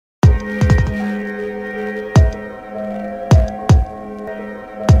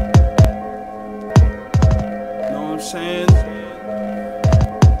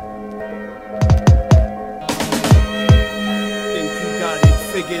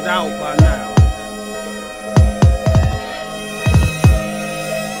shit out by now.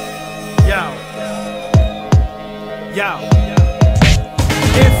 Yo.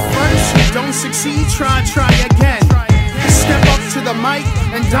 If first you don't succeed, try again. Step up to the mic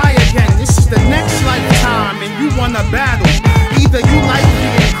and die again. This is the next lifetime and you wanna battle. Either you like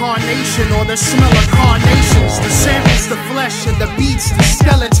reincarnation or the smell of carnations. The sample's the flesh and the beat's the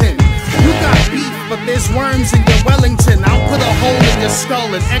skeleton. You got beef, but there's worms in your Wellington. I'll put a hole in your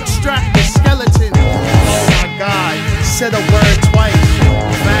skull and extract the skeleton. Oh my God, said a word twice.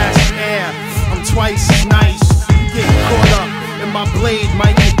 Fast air, I'm twice as nice. You get caught up and my blade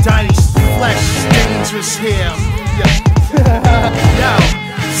might get diced. Flesh is dangerous here. Yo,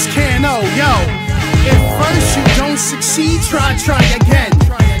 it's Cano, yo. If first you don't succeed, try again.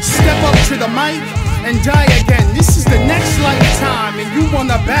 Step up to the mic and die again. This is the next lifetime and you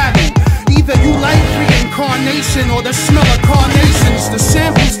wanna battle. Either you like reincarnation or the smell of carnations. The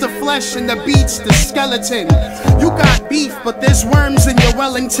sample's the flesh and the beat's the skeleton. You got beef, but there's worms in your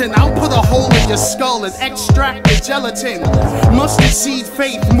Wellington. I'll put a hole in your skull and extract the gelatin. Mustard seed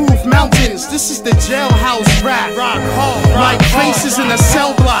faith, move mountains. This is the jailhouse rap. Rock hard, like faces in a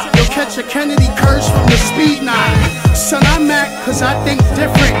cell block. You'll catch a Kennedy curse from the speed knot. Son, I'm Mac, cause I think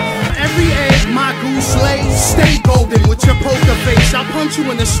different. Every egg my goose lays, stay golden with your poker face. I'll punch you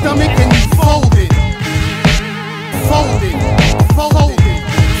in the stomach and you fold it. Fold it, fold it,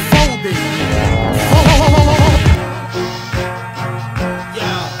 fold it, fold it.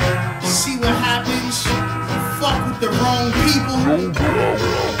 Yo, see what happens? You fuck with the wrong people.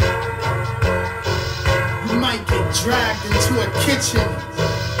 You might get dragged into a kitchen,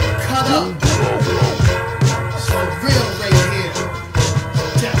 cut up. It's for real right here.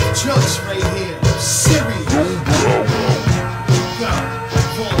 Death jokes right here. Serious. Go,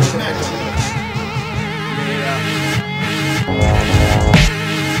 call the Mecca.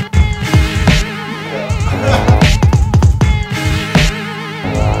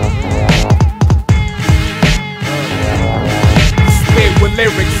 Spit with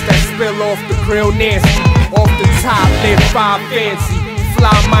lyrics that spill off the grill nasty. Off the top, lit 5 fancy.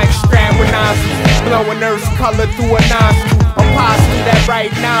 Fly mic strap with nostrils, blowing earth's color through a nostril. Apostle that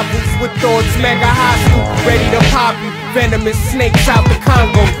write novels with thoughts mega hostile. Ready to pop you, venomous snakes out the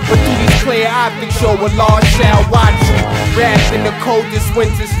Congo. But through these clear optics, show a large shall watch you. Wrapped in the coldest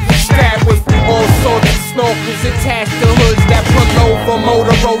winters, strapped with all sorts of snorkels attached to hoods that pull over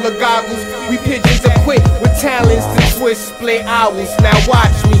Motorola goggles. We pigeons equipped with talents to twist split owls. Now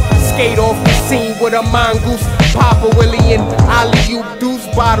watch me skate off the scene with a mongoose. Papa Willie and alley-oop deuce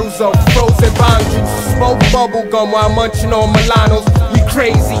bottles of frozen bong juice. Smoke bubble gum while munching on Milanos. We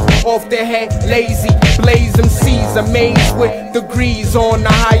crazy, off the head, lazy. Blaze MCs amazed with degrees on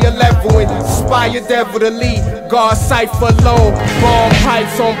a higher level. Inspire devil to lead, guard cipher low. Bomb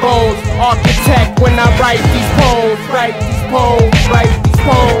pipes on bones, architect when I write these poems. Write these poems, write these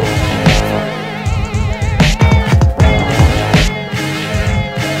poems.